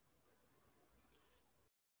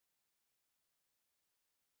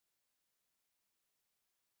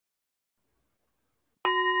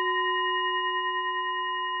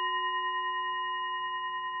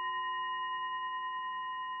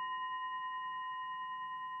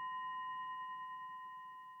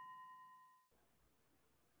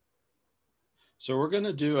So we're going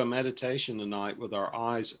to do a meditation tonight with our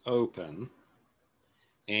eyes open.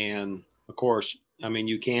 And of course, I mean,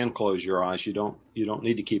 you can close your eyes. You don't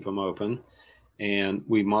need to keep them open. And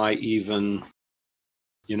we might even,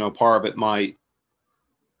 part of it might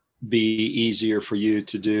be easier for you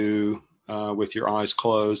to do with your eyes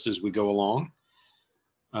closed as we go along.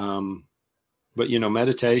 But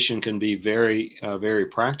meditation can be very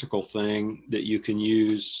practical thing that you can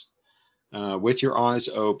use with your eyes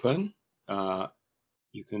open.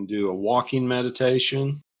 You can do a walking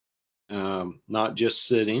meditation, not just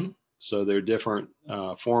sitting. So there are different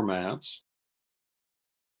formats,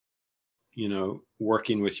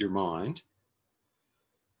 working with your mind.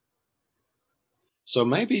 So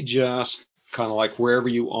maybe just kind of like wherever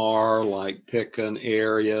you are, like pick an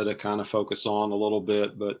area to kind of focus on a little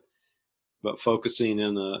bit, but focusing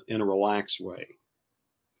in a relaxed way.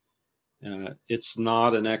 It's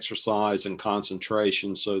not an exercise in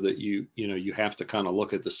concentration, so that you have to kind of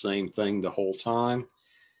look at the same thing the whole time.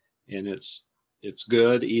 And it's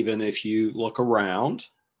good even if you look around,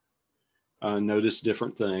 notice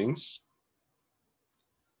different things.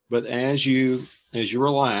 But as you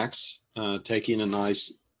relax, taking a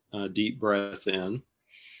nice deep breath in,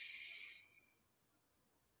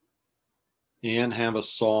 and have a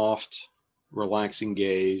soft, relaxing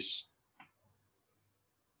gaze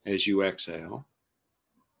as you exhale.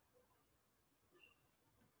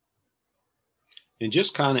 And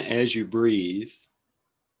just kind of as you breathe,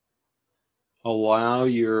 allow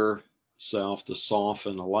yourself to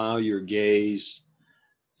soften, allow your gaze,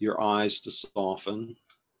 your eyes to soften.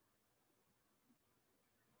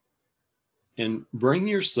 And bring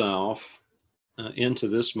yourself into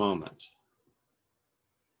this moment,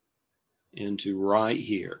 into right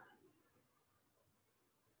here.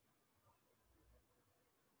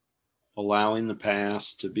 Allowing the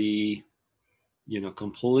past to be,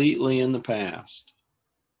 completely in the past.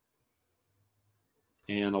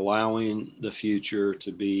 And allowing the future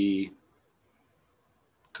to be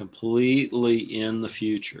completely in the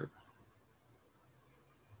future.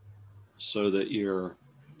 So that you're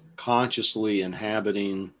consciously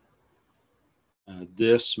inhabiting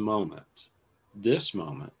this moment.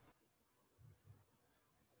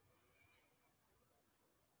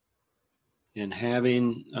 And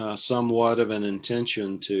having somewhat of an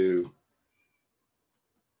intention to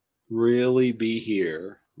really be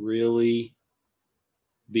here, really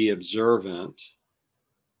be observant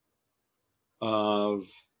of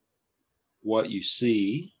what you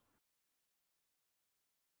see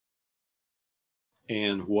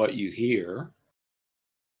and what you hear.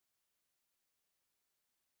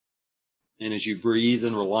 And as you breathe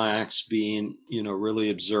and relax, being, really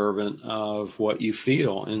observant of what you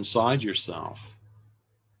feel inside yourself.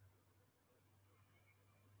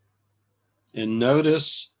 And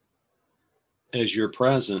notice as you're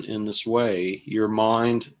present in this way, your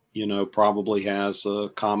mind, probably has a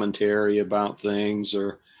commentary about things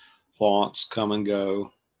or thoughts come and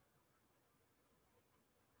go.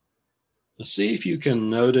 See if you can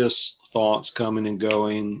notice thoughts coming and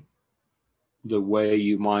going the way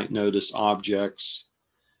you might notice objects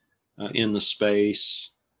in the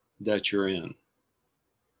space that you're in.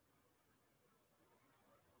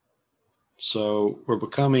 So we're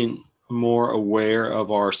becoming more aware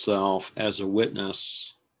of ourselves as a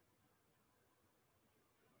witness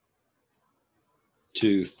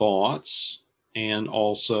to thoughts and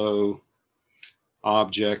also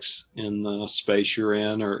objects in the space you're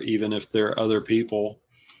in, or even if there are other people,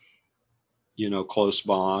 close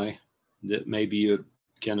by that maybe you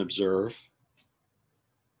can observe.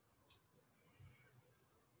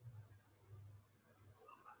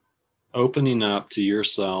 Opening up to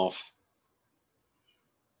yourself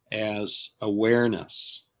as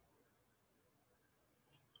awareness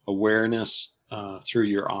through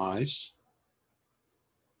your eyes,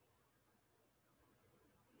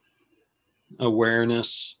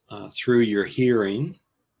 awareness through your hearing.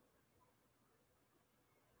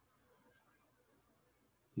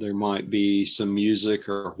 There might be some music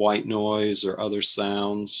or white noise or other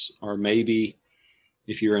sounds, or maybe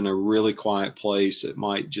if you're in a really quiet place, it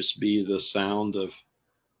might just be the sound of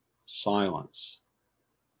silence.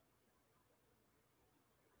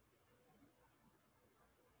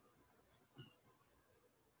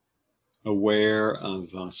 Aware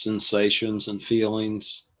of sensations and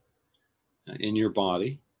feelings in your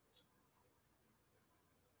body.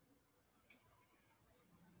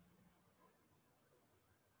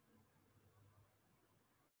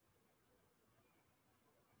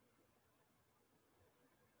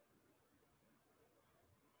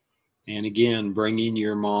 And again, bringing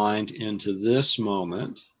your mind into this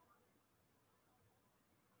moment.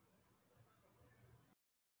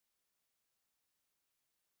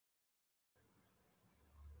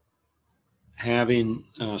 having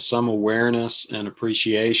some awareness and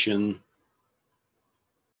appreciation.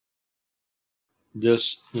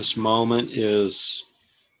 This moment is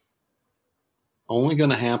only going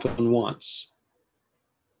to happen once.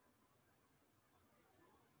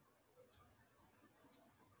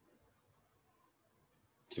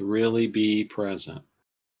 To really be present.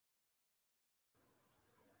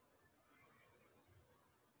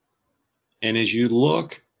 And as you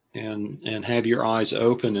look and have your eyes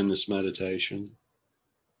open in this meditation,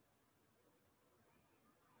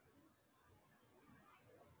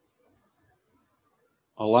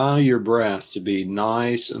 allow your breath to be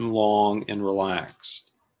nice and long and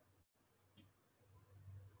relaxed.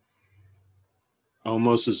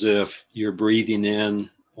 Almost as if you're breathing in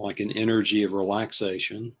like an energy of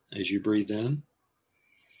relaxation as you breathe in.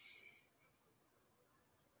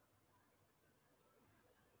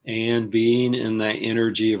 And being in that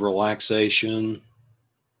energy of relaxation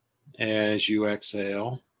as you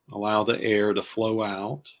exhale, allow the air to flow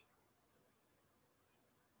out.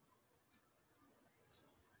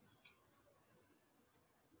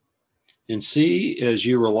 And see as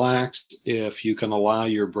you relax if you can allow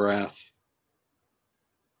your breath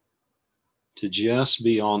to just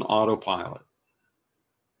be on autopilot,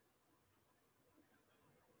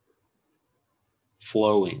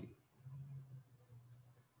 flowing.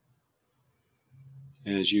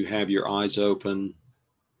 As you have your eyes open,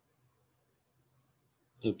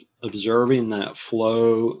 observing that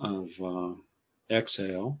flow of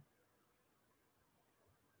exhale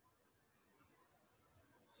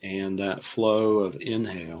and that flow of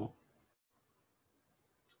inhale.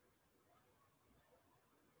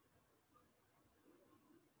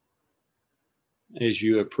 As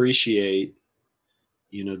you appreciate,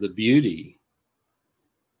 the beauty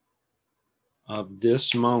of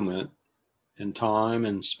this moment in time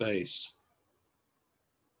and space.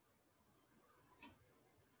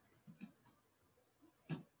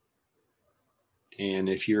 And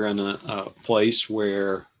if you're in a place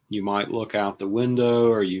where you might look out the window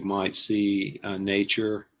or you might see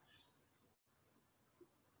nature,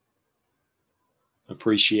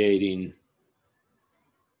 appreciating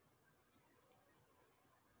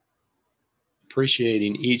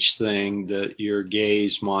each thing that your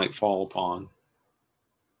gaze might fall upon.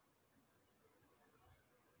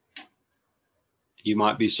 You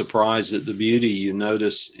might be surprised at the beauty you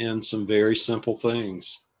notice in some very simple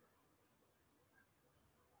things.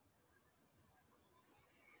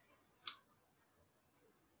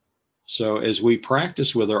 So as we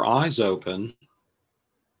practice with our eyes open,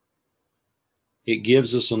 it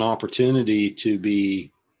gives us an opportunity to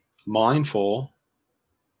be mindful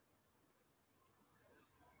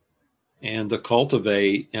and to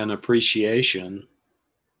cultivate an appreciation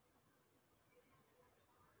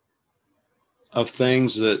of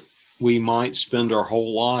things that we might spend our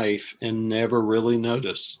whole life and never really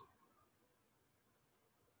notice.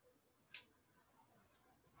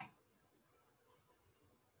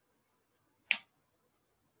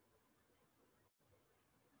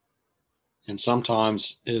 And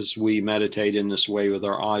sometimes as we meditate in this way with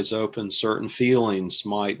our eyes open, certain feelings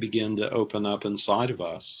might begin to open up inside of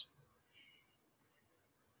us.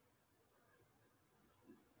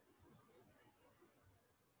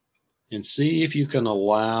 And see if you can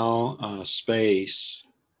allow space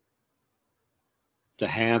to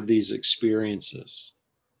have these experiences.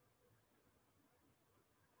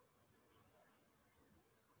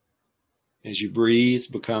 As you breathe,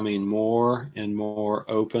 becoming more and more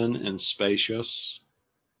open and spacious,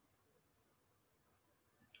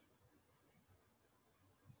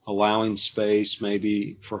 allowing space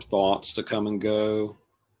maybe for thoughts to come and go,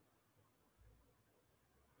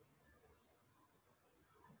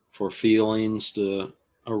 for feelings to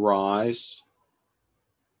arise.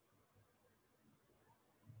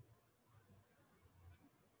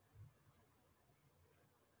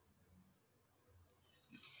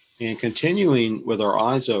 And continuing with our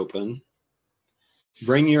eyes open,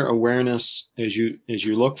 bring your awareness as you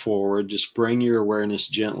look forward, just bring your awareness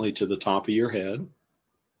gently to the top of your head.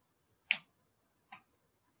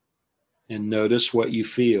 And notice what you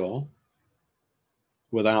feel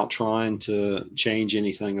without trying to change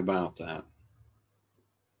anything about that.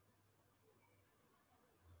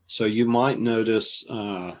 So you might notice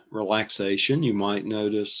relaxation, you might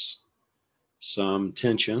notice some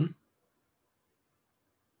tension,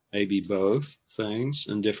 maybe both things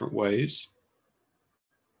in different ways.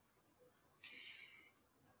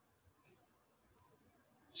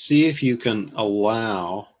 See if you can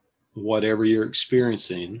allow whatever you're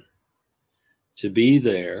experiencing to be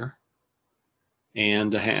there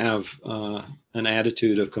and to have an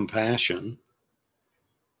attitude of compassion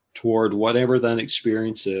toward whatever that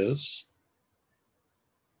experience is.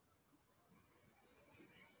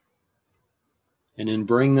 And then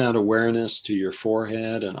bring that awareness to your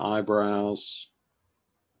forehead and eyebrows,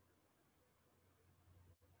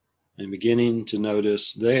 and beginning to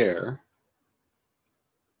notice there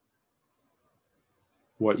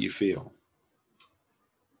what you feel.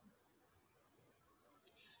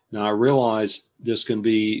 Now, I realize this can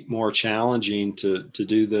be more challenging to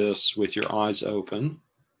do this with your eyes open,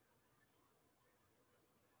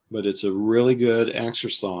 but it's a really good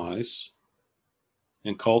exercise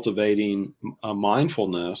in cultivating a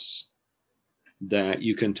mindfulness that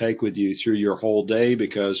you can take with you through your whole day,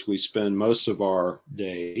 because we spend most of our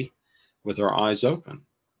day with our eyes open.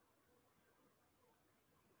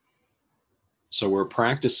 So we're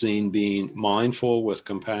practicing being mindful with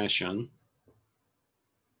compassion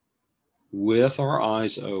with our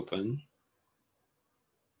eyes open,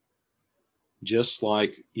 just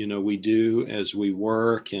like, we do as we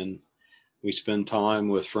work and we spend time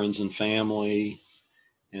with friends and family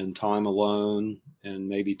and time alone and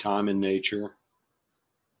maybe time in nature.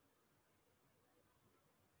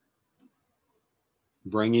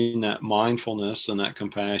 Bringing that mindfulness and that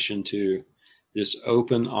compassion to this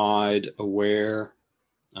open-eyed, aware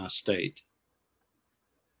state.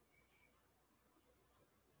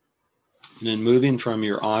 And then moving from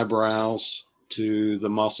your eyebrows to the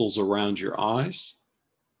muscles around your eyes.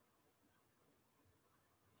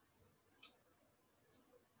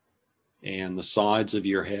 And the sides of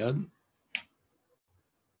your head.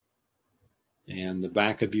 And the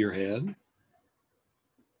back of your head.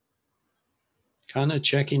 Kind of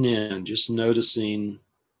checking in, just noticing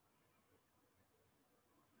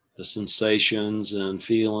the sensations and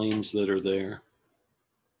feelings that are there.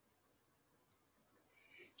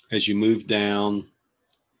 As you move down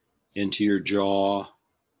into your jaw,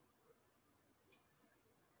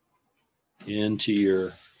 into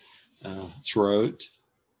your throat,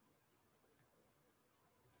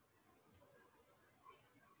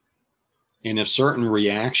 and if certain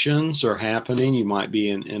reactions are happening, you might be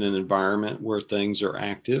in an environment where things are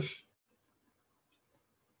active.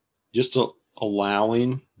 Just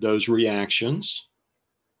allowing those reactions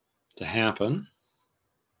to happen.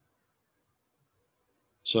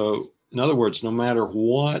 So, in other words, no matter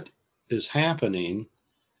what is happening,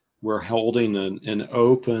 we're holding an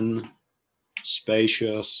open,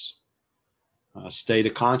 spacious state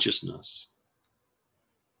of consciousness.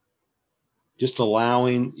 Just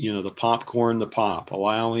allowing, the popcorn to pop,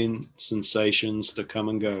 allowing sensations to come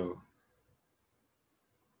and go.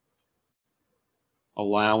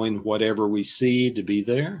 Allowing whatever we see to be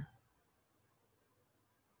there.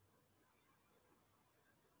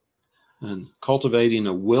 And cultivating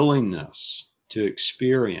a willingness to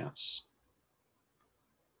experience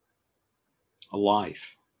a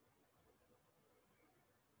life.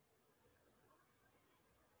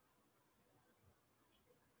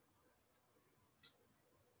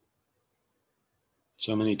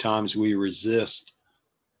 So many times we resist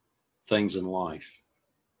things in life.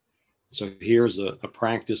 So here's a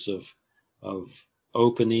practice of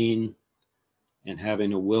opening and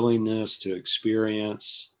having a willingness to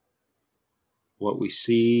experience what we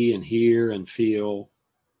see and hear and feel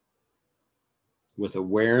with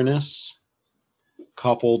awareness,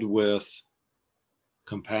 coupled with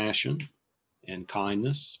compassion and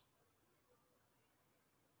kindness.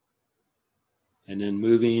 And then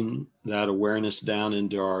moving that awareness down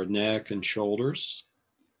into our neck and shoulders.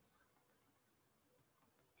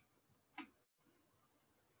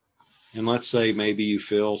 And let's say maybe you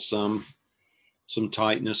feel some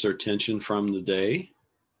tightness or tension from the day.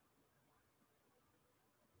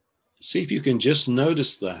 See if you can just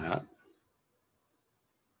notice that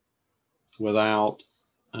without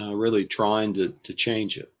really trying to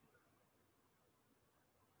change it.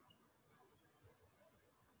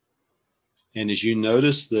 And as you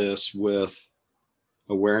notice this with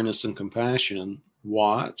awareness and compassion,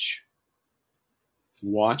 watch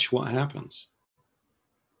what happens.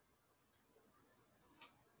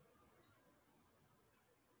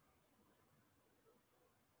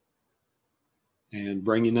 And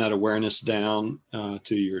bringing that awareness down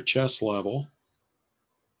to your chest level.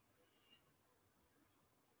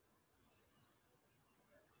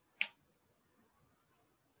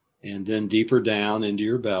 And then deeper down into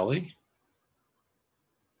your belly.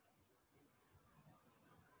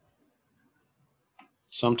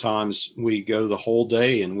 Sometimes we go the whole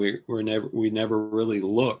day and we never really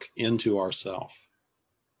look into ourselves.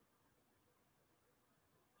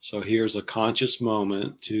 So here's a conscious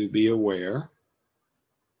moment to be aware.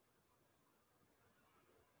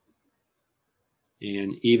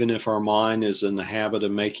 And even if our mind is in the habit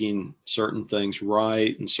of making certain things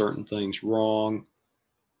right and certain things wrong,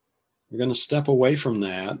 we're going to step away from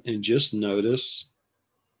that and just notice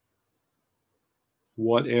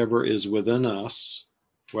whatever is within us,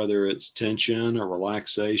 whether it's tension or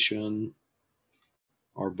relaxation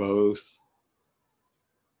or both.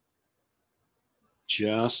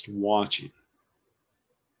 Just watching.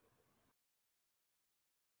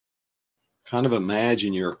 Kind of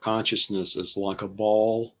imagine your consciousness as like a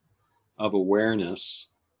ball of awareness,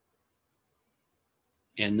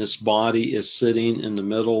 and this body is sitting in the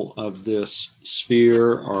middle of this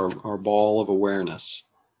sphere or ball of awareness.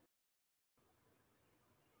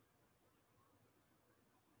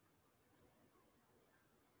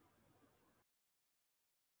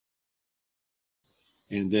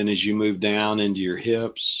 And then as you move down into your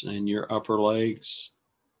hips and your upper legs,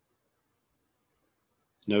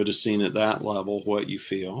 noticing at that level what you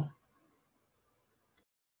feel.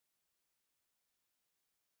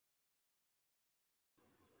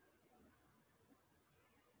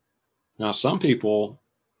 Now, some people,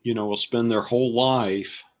 will spend their whole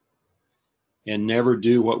life and never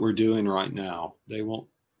do what we're doing right now.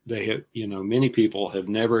 Many people have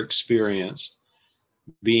never experienced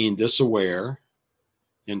being this aware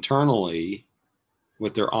internally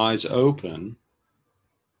with their eyes open.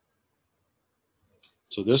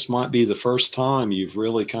 So this might be the first time you've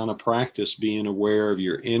really kind of practiced being aware of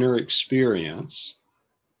your inner experience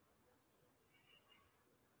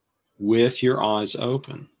with your eyes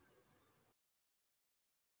open.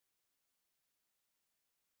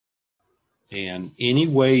 And any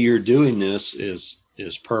way you're doing this is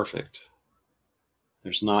perfect.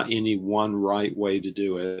 There's not any one right way to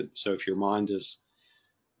do it. So if your mind is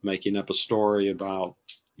making up a story about,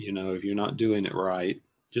 if you're not doing it right,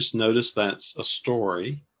 just notice that's a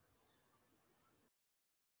story.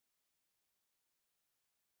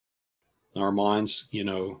 Our minds,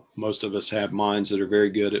 most of us have minds that are very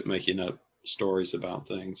good at making up stories about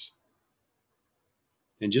things.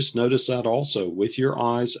 And just notice that also with your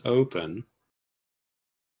eyes open.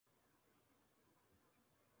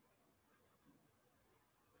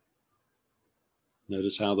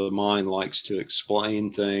 Notice how the mind likes to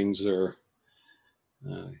explain things or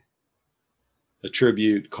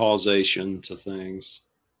attribute causation to things.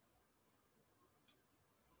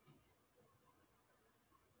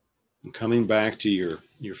 And coming back to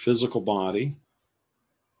your physical body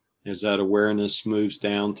as that awareness moves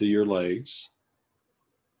down to your legs.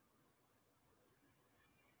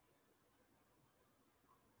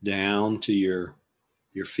 Down to your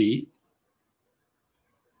feet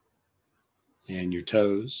and your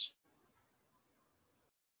toes.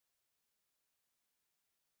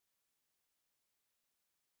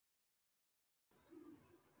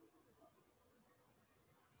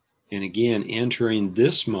 And again, entering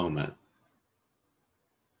this moment,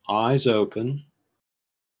 eyes open,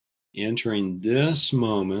 entering this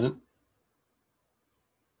moment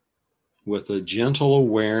with a gentle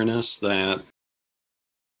awareness that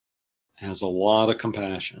has a lot of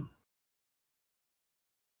compassion.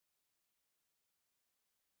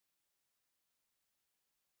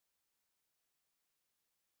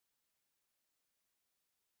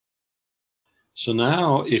 So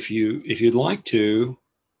now, if you'd like to,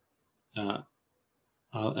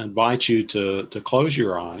 I'll invite you to close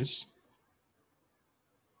your eyes.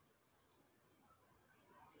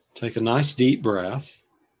 Take a nice deep breath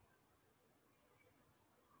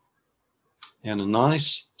and a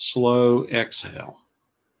nice slow exhale.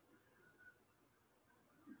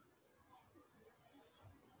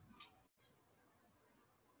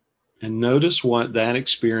 And notice what that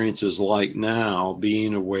experience is like now,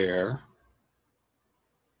 being aware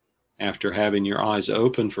after having your eyes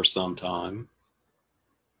open for some time.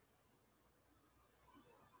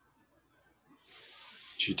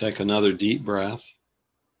 As you take another deep breath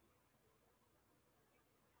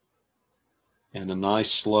and a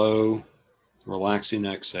nice, slow, relaxing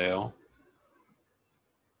exhale.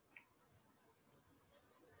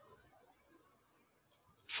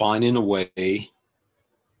 Finding a way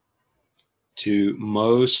to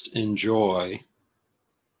most enjoy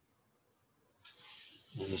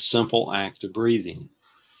the simple act of breathing.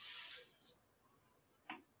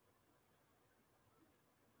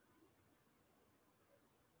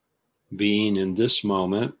 Being in this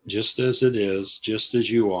moment, just as it is, just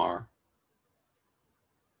as you are,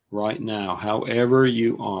 right now, however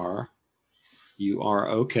you are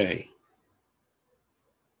okay.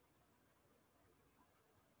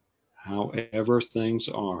 However things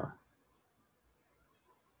are.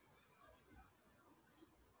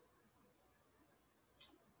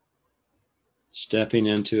 Stepping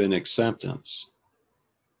into an acceptance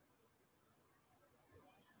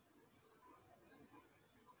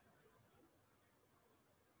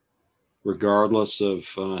regardless of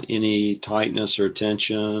any tightness or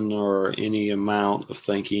tension or any amount of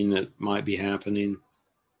thinking that might be happening.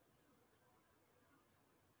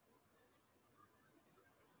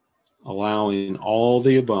 Allowing all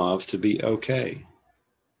the above to be okay.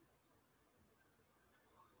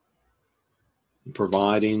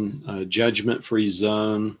 Providing a judgment-free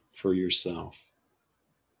zone for yourself.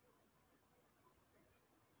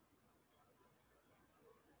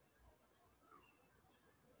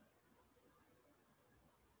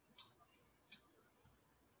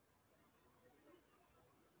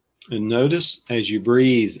 And notice as you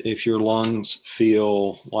breathe if your lungs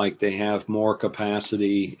feel like they have more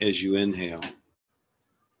capacity as you inhale.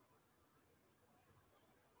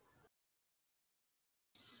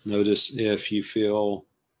 Notice if you feel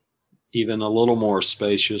even a little more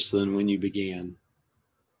spacious than when you began.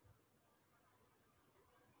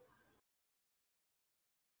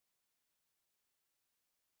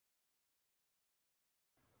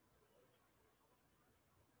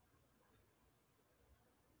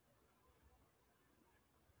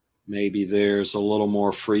 Maybe there's a little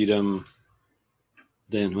more freedom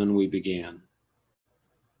than when we began.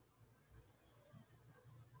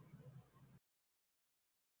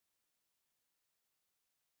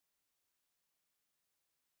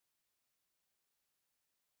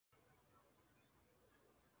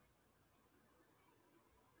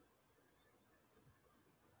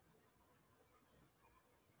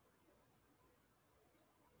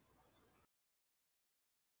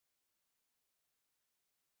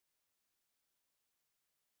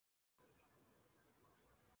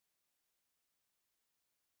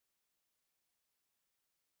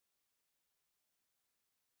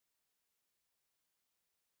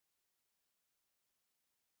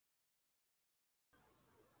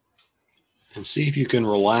 And see if you can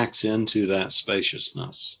relax into that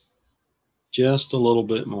spaciousness just a little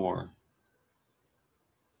bit more.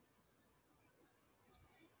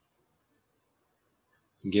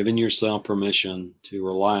 Giving yourself permission to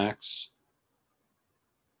relax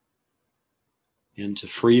into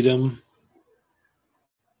freedom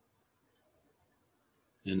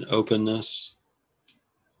and openness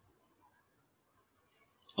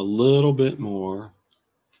a little bit more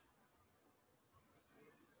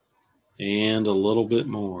and a little bit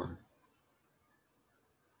more.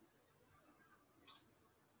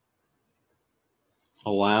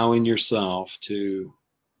 Allowing yourself to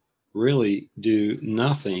really do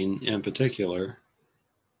nothing in particular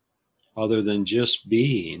other than just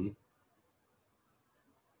being.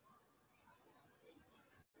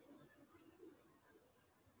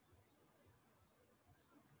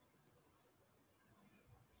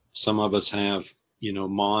 Some of us have,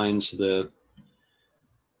 minds that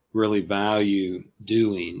really value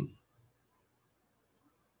doing.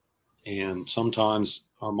 And sometimes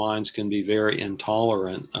our minds can be very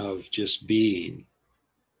intolerant of just being.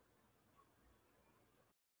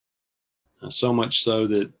 So much so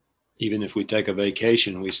that even if we take a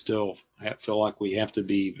vacation, we still feel like we have to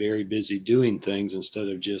be very busy doing things instead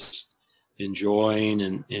of just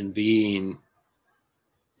enjoying and being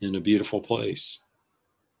in a beautiful place.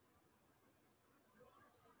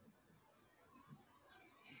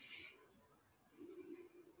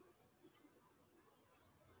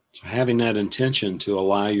 So having that intention to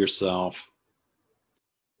allow yourself,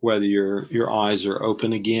 whether your eyes are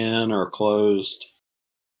open again or closed,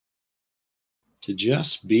 to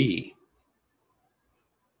just be,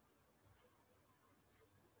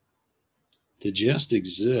 to just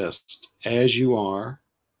exist as you are,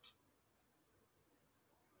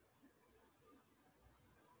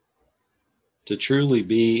 to truly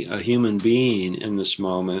be a human being in this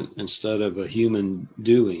moment instead of a human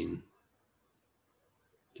doing,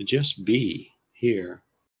 to just be here.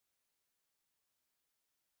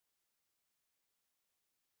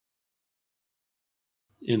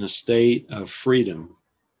 In a state of freedom.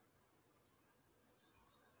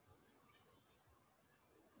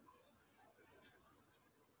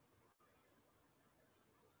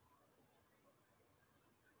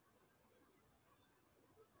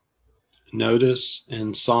 Notice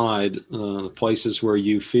inside the places where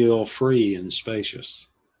you feel free and spacious.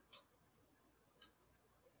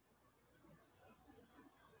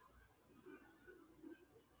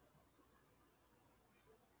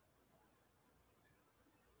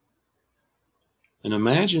 And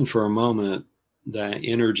imagine for a moment that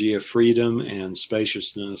energy of freedom and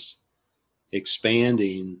spaciousness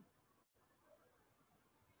expanding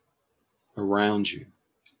around you.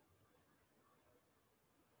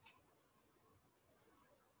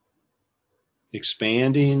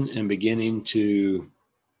 Expanding and beginning to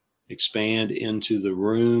Expand into the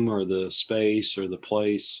room or the space or the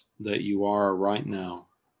place that you are right now.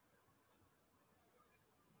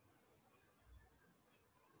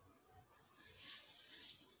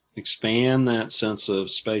 Expand that sense of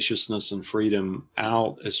spaciousness and freedom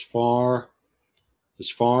out as far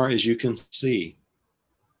as you can see.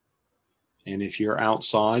 And if you're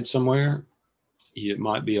outside somewhere, it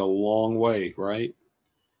might be a long way, right?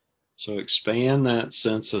 So expand that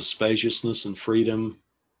sense of spaciousness and freedom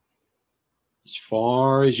as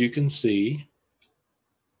far as you can see,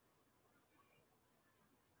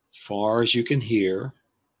 as far as you can hear,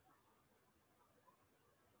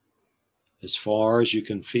 as far as you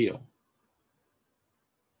can feel.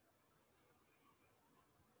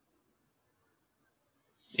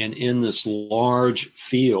 And in this large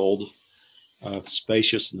field of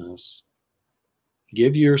spaciousness,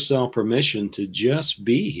 give yourself permission to just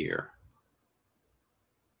be here.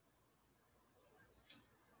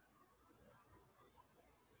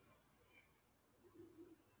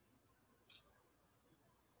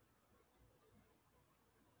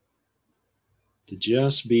 To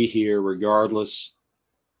just be here regardless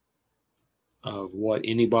of what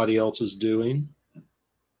anybody else is doing,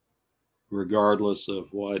 regardless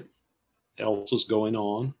of what else is going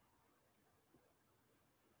on.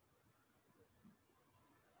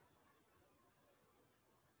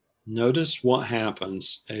 Notice what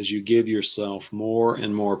happens as you give yourself more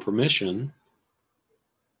and more permission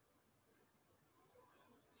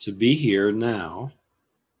to be here now,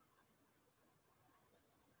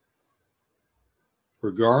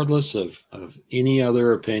 regardless of any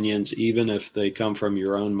other opinions, even if they come from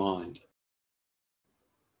your own mind.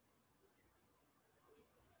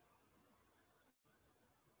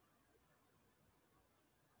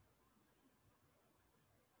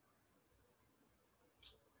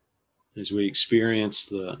 As we experience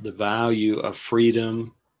the value of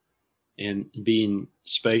freedom and being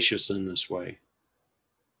spacious in this way.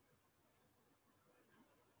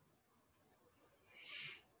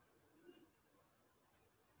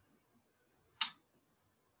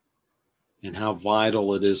 And how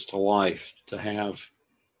vital it is to life to have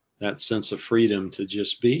that sense of freedom to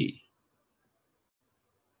just be.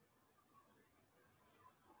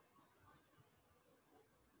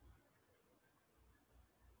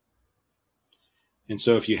 And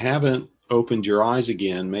so if you haven't opened your eyes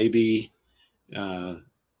again, maybe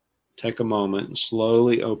take a moment and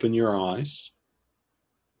slowly open your eyes.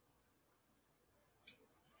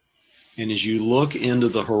 And as you look into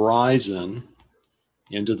the horizon,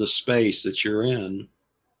 into the space that you're in,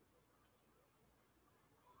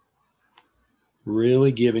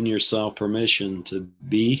 really giving yourself permission to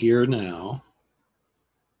be here now,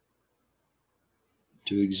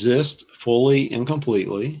 to exist fully and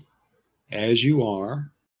completely as you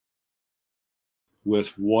are, with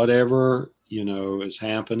whatever, is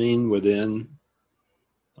happening within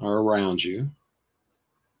or around you.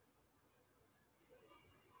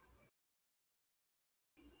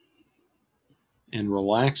 And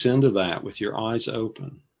relax into that with your eyes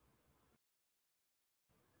open.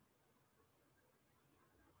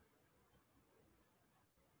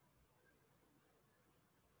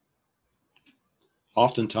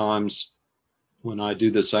 Oftentimes, when I do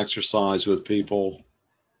this exercise with people,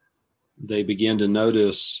 they begin to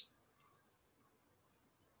notice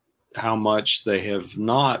how much they have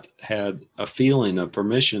not had a feeling of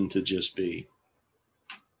permission to just be.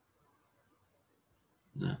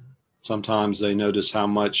 Sometimes they notice how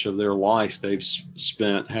much of their life they've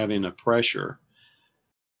spent having a pressure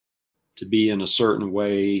to be in a certain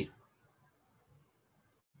way,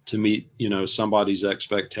 to meet, somebody's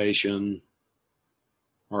expectation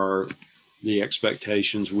or the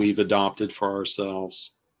expectations we've adopted for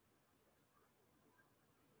ourselves.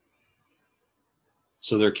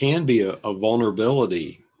 So there can be a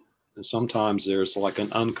vulnerability, and sometimes there's like an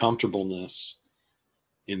uncomfortableness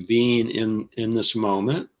in being in this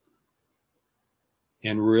moment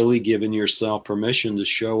and really giving yourself permission to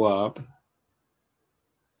show up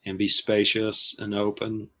and be spacious and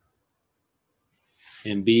open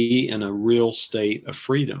and be in a real state of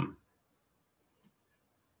freedom.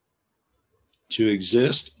 To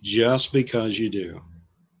exist just because you do.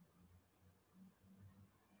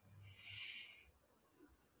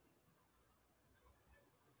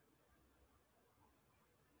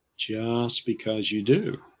 Just because you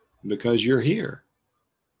do, because you're here.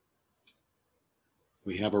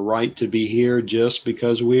 We have a right to be here just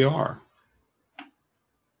because we are.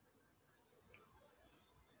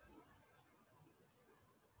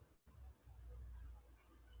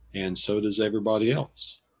 And so does everybody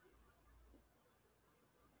else.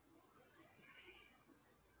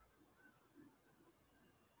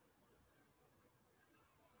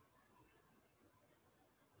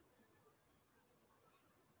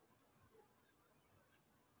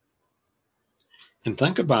 And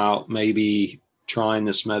think about maybe trying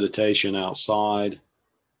this meditation outside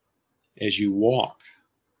as you walk.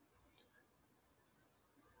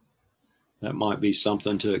 That might be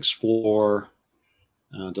something to explore,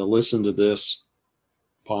 to listen to this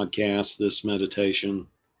podcast, this meditation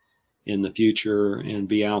in the future, and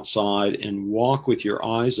be outside and walk with your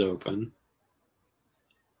eyes open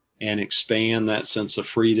and expand that sense of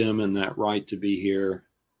freedom and that right to be here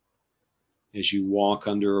as you walk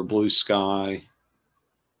under a blue sky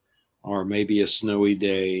or maybe a snowy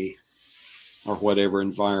day or whatever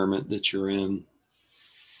environment that you're in.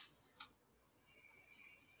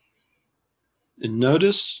 And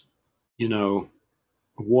notice,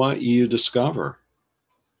 what you discover.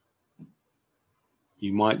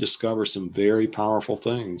 You might discover some very powerful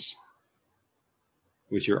things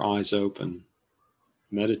with your eyes open,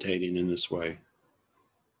 meditating in this way.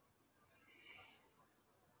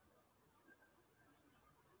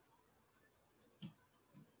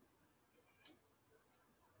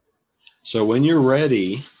 So when you're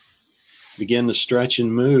ready, begin to stretch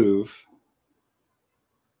and move,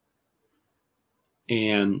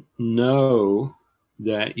 and know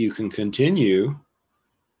that you can continue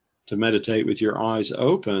to meditate with your eyes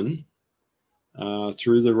open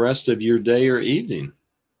through the rest of your day or evening.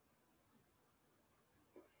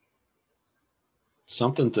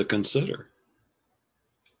 Something to consider.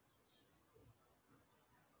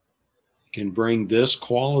 You can bring this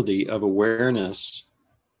quality of awareness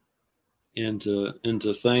into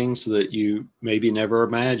things that you maybe never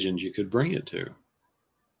imagined you could bring it to.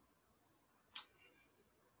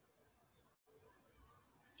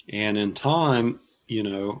 And in time,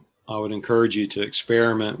 I would encourage you to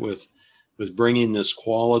experiment with bringing this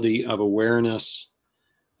quality of awareness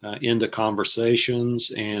into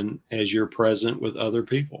conversations and as you're present with other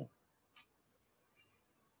people.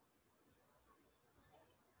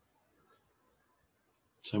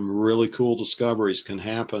 Some really cool discoveries can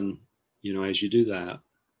happen, as you do that.